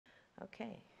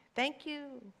Okay. Thank you,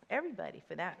 everybody,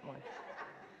 for that one.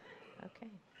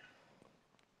 Okay.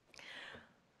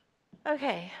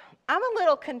 Okay. I'm a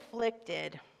little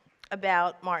conflicted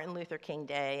about Martin Luther King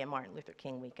Day and Martin Luther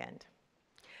King weekend.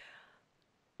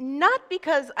 Not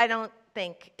because I don't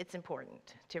think it's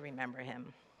important to remember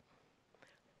him,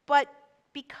 but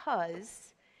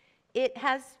because it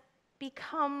has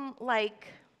become like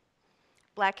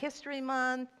Black History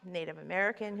Month, Native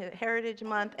American Heritage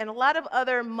Month, and a lot of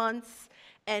other months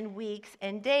and weeks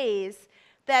and days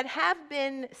that have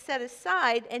been set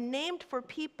aside and named for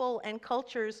people and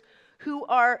cultures who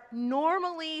are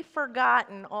normally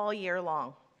forgotten all year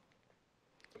long.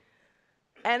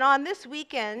 And on this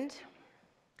weekend,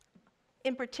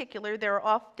 in particular, there are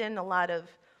often a lot of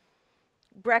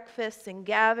breakfasts and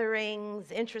gatherings,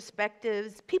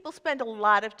 introspectives. People spend a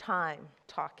lot of time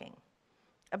talking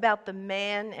about the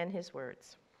man and his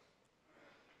words.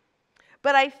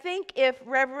 But I think if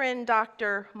Reverend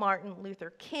Dr. Martin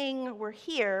Luther King were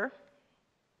here,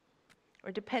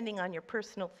 or depending on your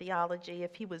personal theology,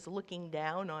 if he was looking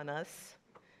down on us,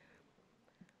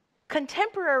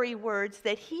 contemporary words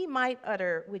that he might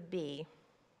utter would be,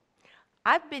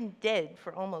 "I've been dead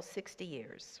for almost 60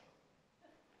 years.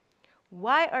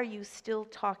 Why are you still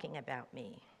talking about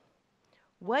me?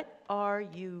 What are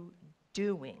you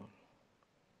doing?"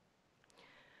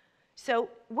 So,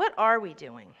 what are we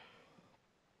doing?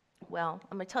 Well,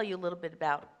 I'm going to tell you a little bit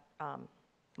about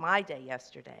my day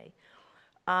yesterday.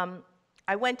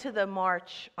 I went to the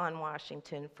March on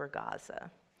Washington for Gaza.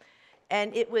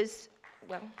 And it was,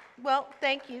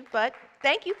 thank you, but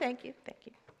thank you.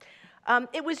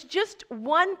 It was just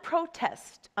one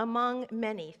protest among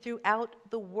many throughout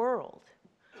the world.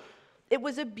 It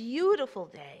was a beautiful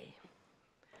day.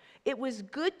 It was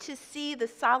good to see the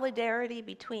solidarity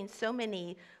between so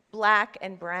many Black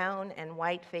and brown and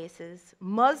white faces,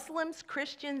 Muslims,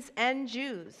 Christians, and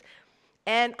Jews,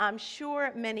 and I'm sure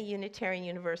many Unitarian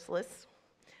Universalists,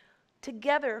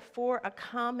 together for a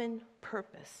common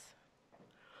purpose,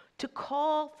 to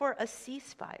call for a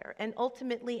ceasefire and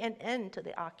ultimately an end to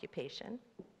the occupation.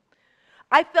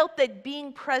 I felt that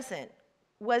being present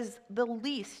was the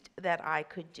least that I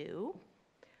could do.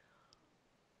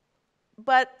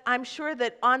 But I'm sure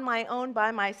that on my own, by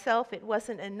myself, it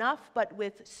wasn't enough. But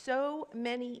with so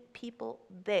many people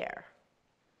there,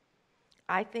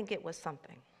 I think it was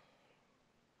something.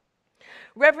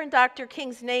 Reverend Dr.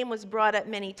 King's name was brought up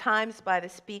many times by the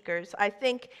speakers. I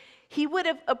think he would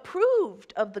have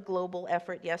approved of the global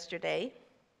effort yesterday,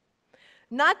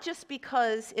 not just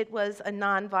because it was a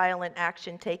nonviolent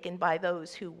action taken by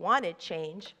those who wanted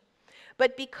change,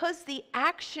 but because the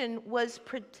action was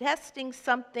protesting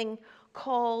something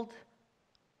called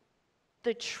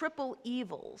the triple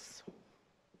evils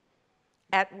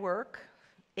at work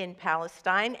in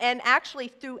Palestine and actually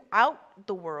throughout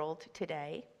the world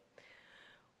today.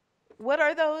 What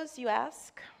are those, you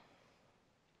ask?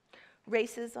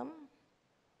 Racism,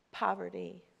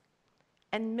 poverty,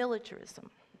 and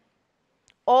militarism.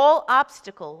 All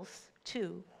obstacles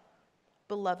to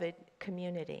beloved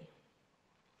community.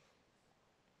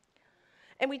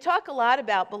 And we talk a lot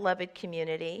about beloved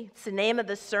community. It's the name of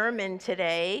the sermon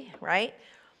today, right?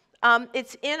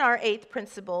 It's in our 8th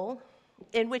principle,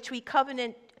 in which we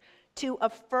covenant to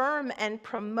affirm and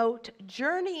promote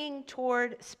journeying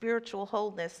toward spiritual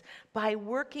wholeness by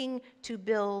working to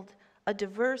build a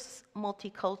diverse,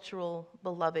 multicultural,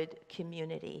 beloved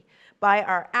community by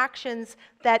our actions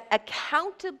that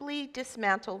accountably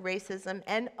dismantle racism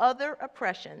and other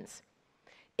oppressions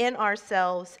in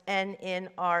ourselves and in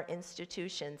our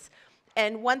institutions.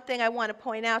 And one thing I want to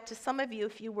point out to some of you,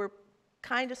 if you were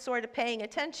kind of sort of paying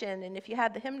attention and if you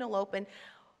had the hymnal open,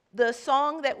 the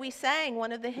song that we sang,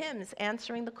 one of the hymns,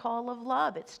 Answering the Call of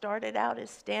Love, it started out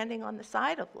as Standing on the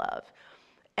Side of Love.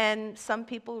 And some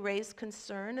people raised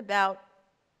concern about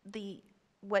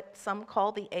what some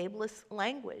call the ableist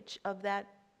language of that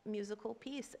musical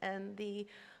piece. And the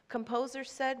composer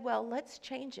said, well, let's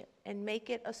change it and make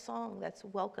it a song that's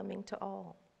welcoming to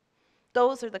all.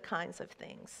 Those are the kinds of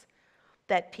things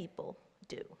that people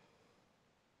do.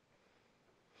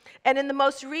 And in the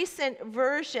most recent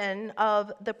version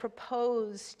of the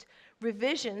proposed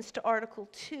revisions to Article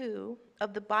 2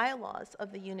 of the bylaws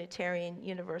of the Unitarian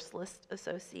Universalist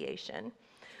Association,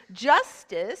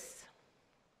 justice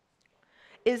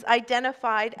is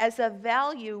identified as a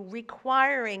value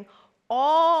requiring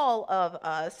all of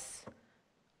us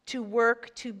to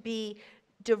work to be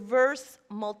diverse,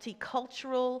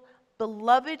 multicultural,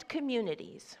 beloved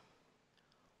communities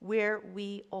where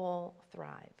we all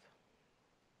thrive.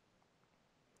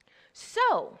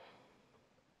 So,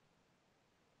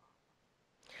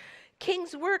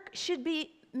 King's work should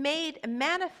be made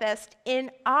manifest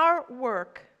in our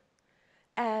work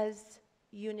as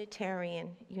Unitarian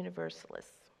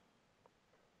Universalists.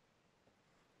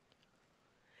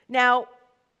 Now,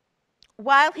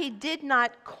 while he did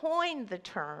not coin the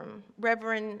term,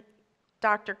 Reverend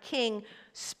Dr. King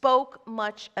spoke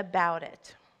much about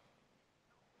it.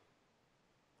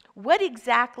 What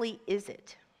exactly is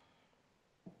it?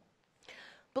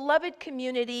 Beloved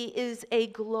community is a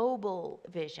global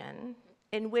vision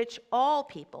in which all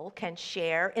people can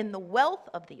share in the wealth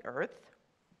of the earth,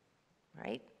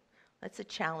 right? That's a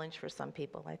challenge for some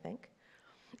people, I think.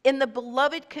 In the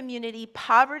beloved community,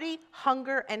 poverty,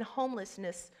 hunger, and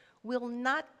homelessness will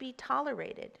not be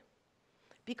tolerated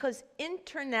because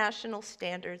international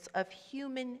standards of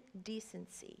human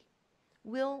decency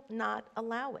will not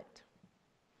allow it.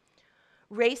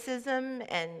 Racism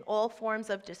and all forms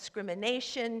of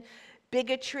discrimination,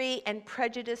 bigotry, and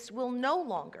prejudice will no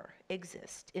longer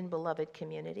exist in beloved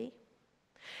community.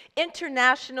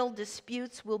 International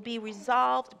disputes will be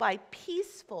resolved by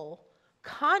peaceful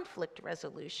conflict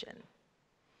resolution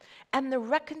and the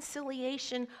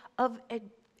reconciliation of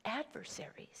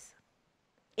adversaries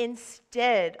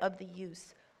instead of the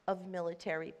use of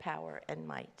military power and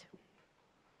might.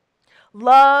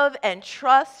 Love and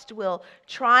trust will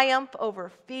triumph over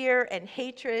fear and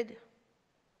hatred.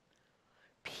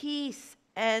 Peace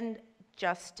and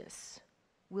justice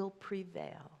will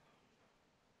prevail.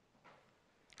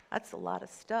 That's a lot of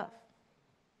stuff.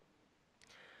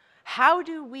 How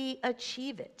do we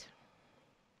achieve it?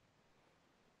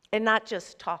 And not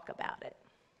just talk about it,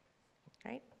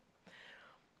 right?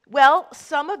 Well,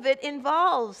 some of it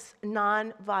involves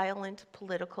nonviolent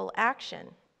political action.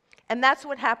 And that's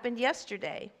what happened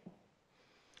yesterday.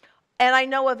 And I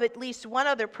know of at least one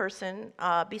other person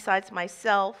besides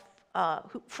myself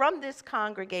from this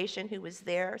congregation who was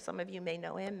there. Some of you may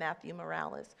know him, Matthew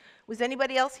Morales. Was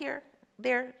anybody else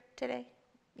there today?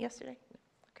 Yesterday?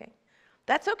 Okay.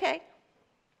 That's okay.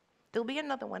 There'll be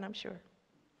another one, I'm sure.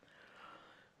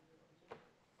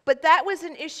 But that was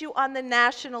an issue on the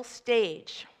national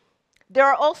stage. There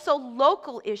are also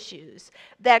local issues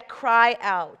that cry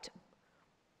out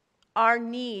our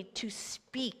need to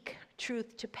speak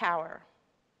truth to power,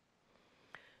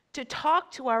 to talk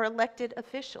to our elected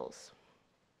officials.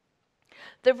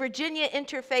 The Virginia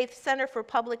Interfaith Center for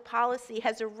Public Policy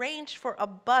has arranged for a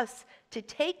bus to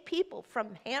take people from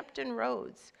Hampton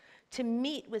Roads to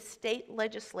meet with state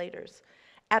legislators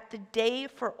at the Day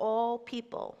for All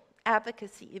People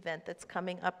advocacy event that's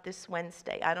coming up this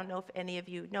Wednesday. I don't know if any of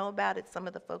you know about it. Some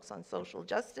of the folks on social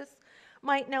justice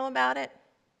might know about it.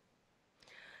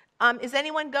 Is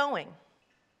anyone going?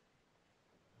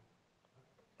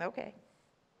 Okay.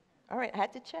 All right, I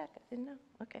had to check. I didn't know.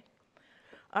 Okay.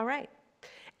 All right.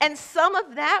 And some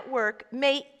of that work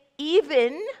may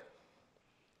even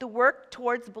the work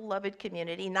towards beloved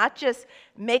community, not just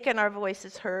making our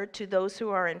voices heard to those who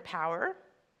are in power,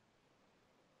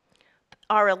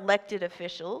 our elected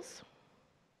officials.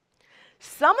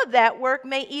 Some of that work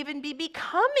may even be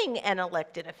becoming an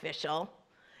elected official.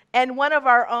 And one of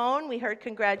our own, we heard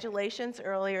congratulations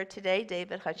earlier today,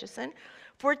 David Hutchison,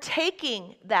 for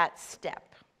taking that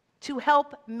step to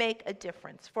help make a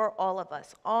difference for all of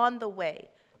us on the way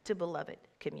to beloved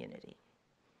community.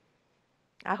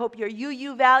 I hope your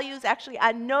UU values, actually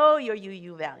I know your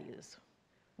UU values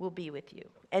will be with you,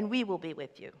 and we will be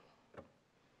with you.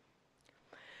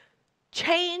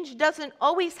 Change doesn't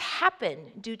always happen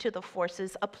due to the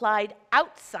forces applied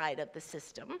outside of the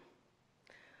system,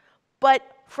 but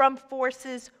from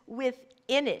forces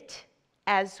within it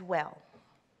as well.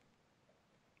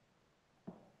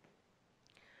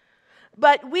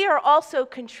 But we are also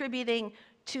contributing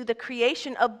to the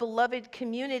creation of beloved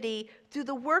community through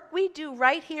the work we do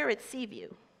right here at Seaview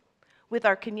with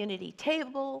our community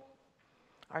table,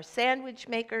 our sandwich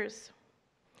makers,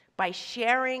 by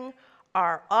sharing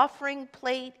our offering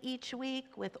plate each week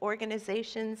with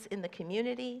organizations in the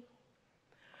community.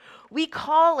 We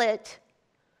call it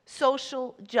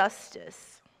social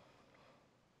justice.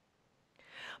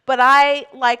 But I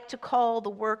like to call the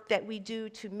work that we do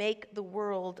to make the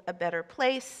world a better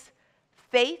place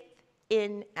faith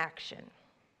in action,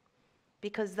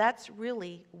 because that's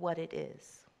really what it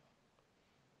is.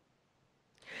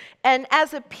 And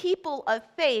as a people of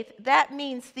faith, that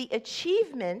means the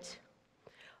achievement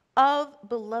of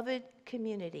beloved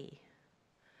community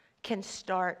can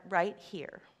start right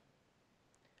here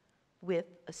with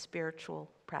a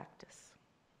spiritual practice.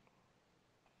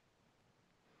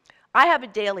 I have a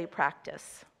daily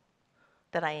practice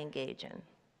that I engage in.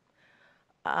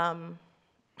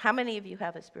 How many of you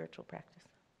have a spiritual practice?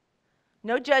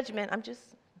 No judgment,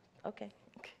 okay.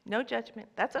 No judgment,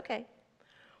 that's okay.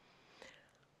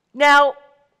 Now,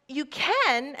 you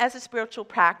can, as a spiritual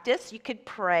practice, you could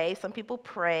pray. Some people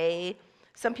pray.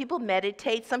 Some people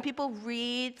meditate. Some people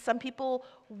read. Some people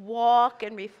walk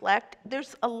and reflect.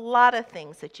 There's a lot of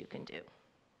things that you can do.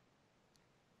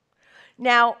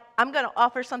 Now, I'm going to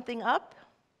offer something up.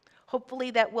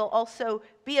 Hopefully that will also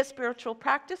be a spiritual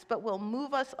practice, but will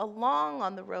move us along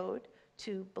on the road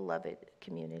to beloved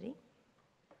community.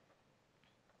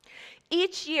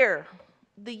 Each year,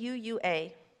 the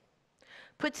UUA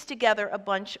puts together a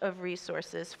bunch of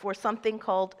resources for something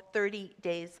called 30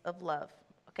 Days of Love.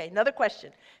 Okay, another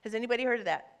question. Has anybody heard of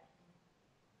that?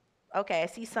 Okay, I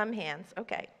see some hands.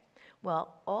 Okay.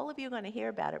 Well, all of you are going to hear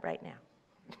about it right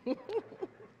now.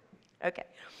 Okay.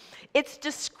 It's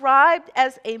described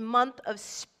as a month of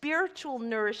spiritual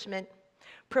nourishment,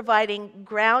 providing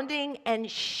grounding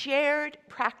and shared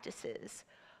practices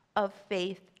of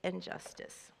faith and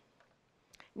justice.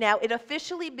 Now, it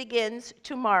officially begins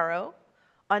tomorrow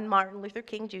on Martin Luther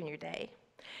King Jr. Day,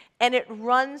 and it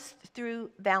runs through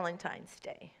Valentine's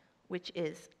Day, which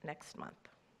is next month.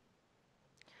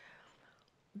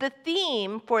 The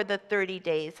theme for the 30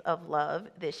 Days of Love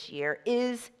this year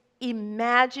is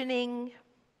imagining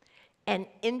an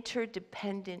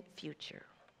interdependent future.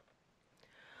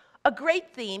 A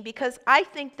great theme because I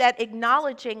think that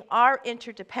acknowledging our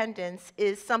interdependence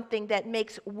is something that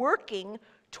makes working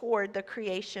toward the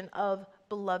creation of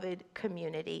beloved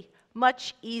community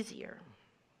much easier.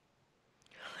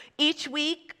 Each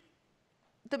week,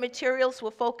 the materials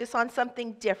will focus on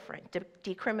something different: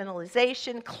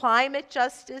 decriminalization, climate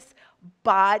justice,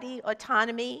 body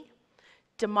autonomy,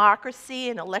 democracy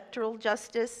and electoral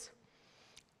justice,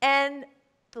 and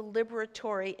the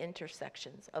liberatory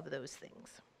intersections of those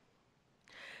things.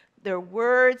 Their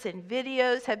words and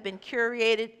videos have been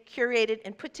curated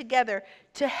and put together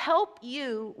to help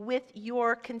you with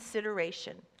your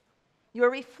consideration, your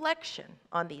reflection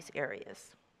on these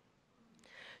areas.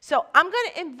 So I'm going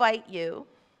to invite you,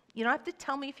 you don't have to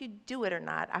tell me if you do it or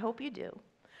not, I hope you do,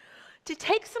 to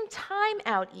take some time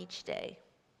out each day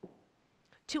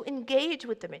to engage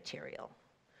with the material.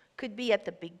 Could be at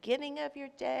the beginning of your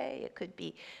day, it could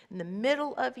be in the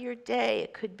middle of your day,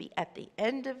 it could be at the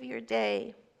end of your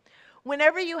day,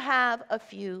 whenever you have a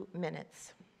few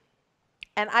minutes.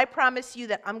 And I promise you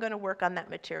that I'm going to work on that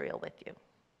material with you.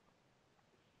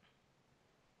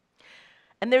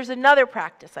 And there's another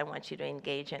practice I want you to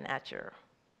engage in at your,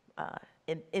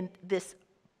 in this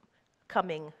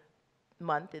coming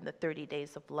month, in the 30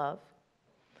 Days of Love.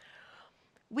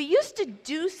 We used to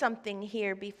do something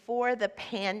here before the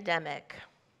pandemic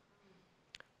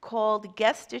called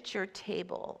Guest at Your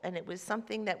Table, and it was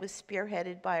something that was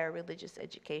spearheaded by our religious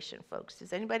education folks.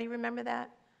 Does anybody remember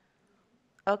that?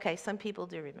 Okay, some people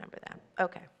do remember that.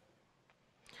 Okay.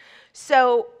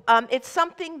 So it's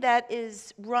something that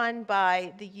is run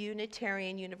by the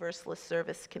Unitarian Universalist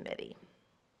Service Committee.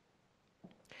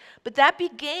 But that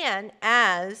began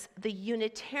as the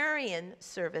Unitarian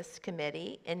Service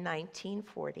Committee in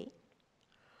 1940.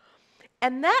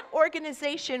 And that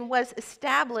organization was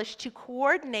established to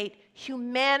coordinate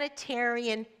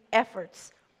humanitarian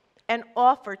efforts and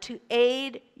offer to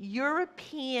aid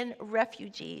European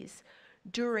refugees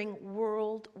during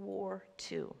World War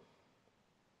II.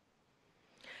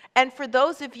 And for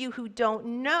those of you who don't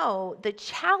know, the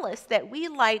chalice that we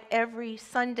light every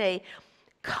Sunday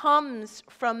comes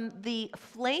from the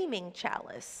flaming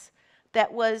chalice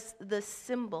that was the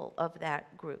symbol of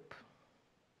that group.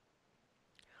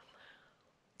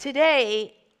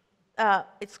 Today,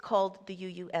 it's called the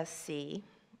UUSC,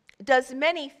 does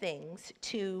many things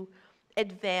to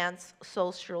advance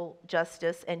social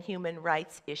justice and human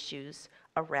rights issues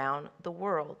around the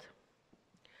world.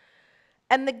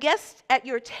 And the Guest at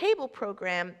Your Table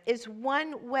program is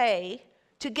one way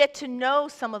to get to know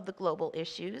some of the global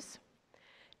issues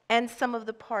and some of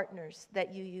the partners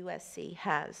that UUSC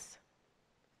has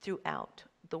throughout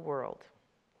the world.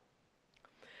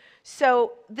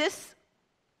 So this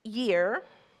year,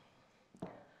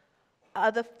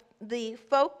 the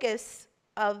focus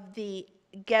of the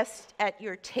Guest at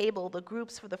Your Table, the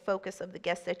groups for the focus of the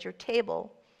Guest at Your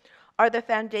Table, are the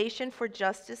Foundation for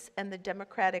Justice and the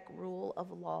Democratic Rule of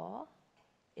Law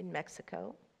in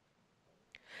Mexico,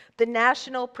 the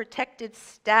National Protected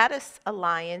Status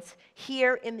Alliance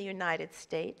here in the United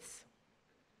States,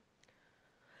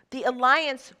 the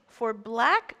Alliance for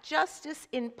Black Justice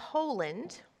in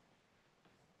Poland,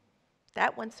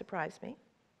 that one surprised me,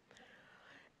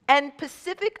 and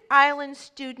Pacific Island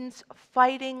Students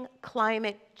Fighting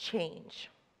Climate Change,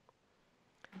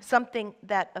 something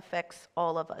that affects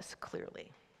all of us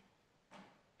clearly.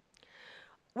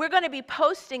 We're going to be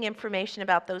posting information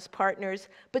about those partners,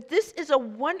 but this is a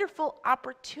wonderful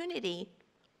opportunity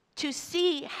to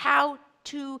see how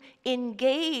to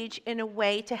engage in a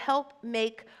way to help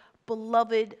make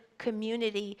beloved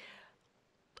community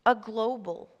a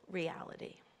global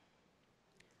reality.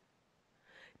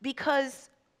 Because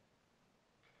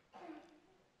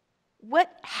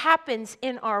what happens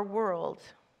in our world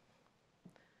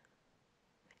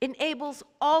enables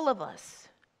all of us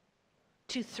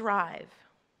to thrive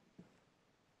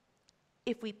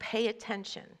if we pay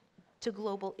attention to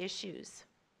global issues,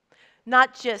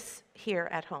 not just here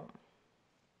at home.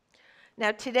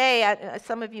 Now today,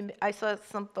 I saw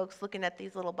some folks looking at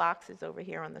these little boxes over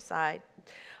here on the side.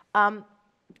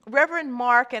 Reverend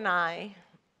Mark and I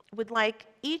would like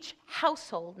each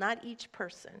household, not each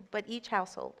person, but each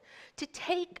household, to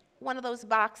take one of those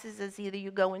boxes as either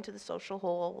you go into the social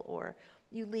hall or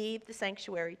you leave the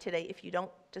sanctuary today if you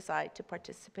don't decide to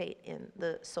participate in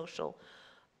the social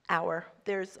hour.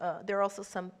 There are also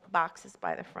some boxes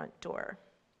by the front door.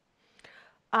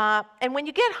 And when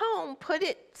you get home, put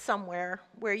it somewhere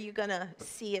where you're going to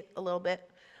see it a little bit.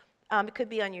 It could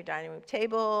be on your dining room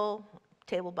table,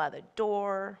 table by the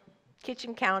door,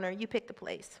 kitchen counter, you pick the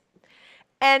place.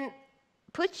 And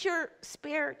put your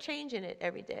spare change in it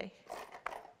every day.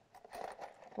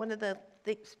 One of the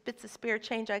bits of spare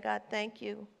change I got, thank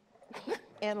you,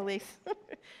 Annalise.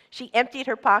 She emptied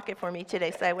her pocket for me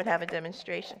today so I would have a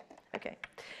demonstration. Okay.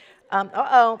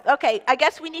 Okay, I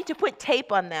guess we need to put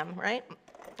tape on them, right?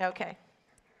 Okay.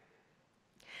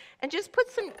 And just put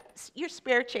your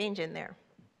spare change in there.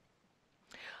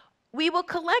 We will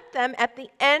collect them at the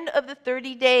end of the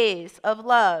 30 days of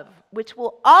love, which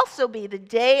will also be the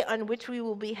day on which we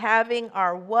will be having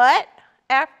our what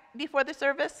before the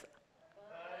service?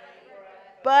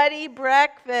 Buddy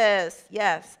breakfast.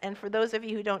 Yes, and for those of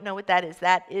you who don't know what that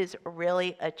is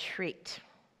really a treat.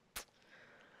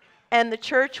 And the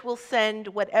church will send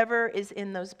whatever is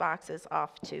in those boxes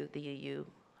off to the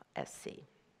UUSC.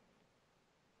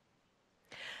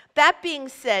 That being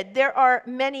said, there are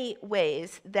many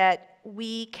ways that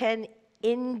we can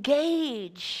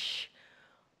engage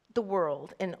the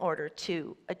world in order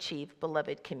to achieve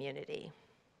beloved community.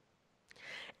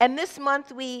 And this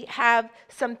month we have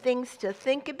some things to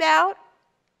think about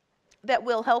that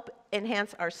will help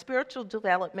enhance our spiritual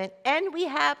development, and we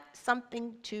have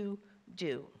something to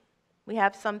do. We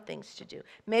have some things to do.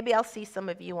 Maybe I'll see some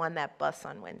of you on that bus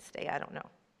on Wednesday, I don't know.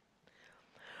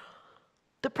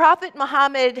 The Prophet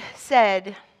Muhammad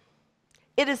said,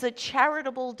 "It is a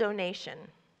charitable donation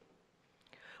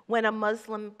when a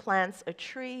Muslim plants a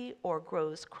tree or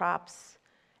grows crops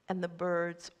and the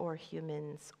birds or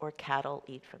humans or cattle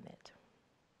eat from it."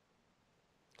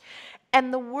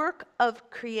 And the work of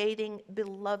creating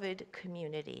beloved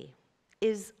community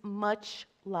is much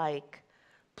like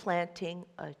planting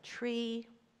a tree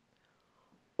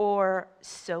or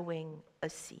sowing a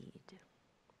seed.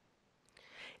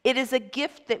 It is a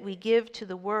gift that we give to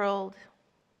the world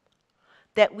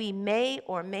that we may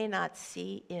or may not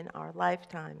see in our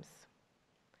lifetimes,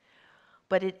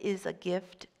 but it is a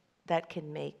gift that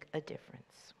can make a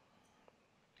difference.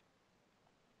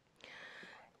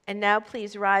 And now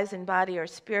please rise in body or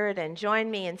spirit and join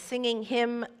me in singing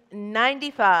hymn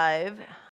 95.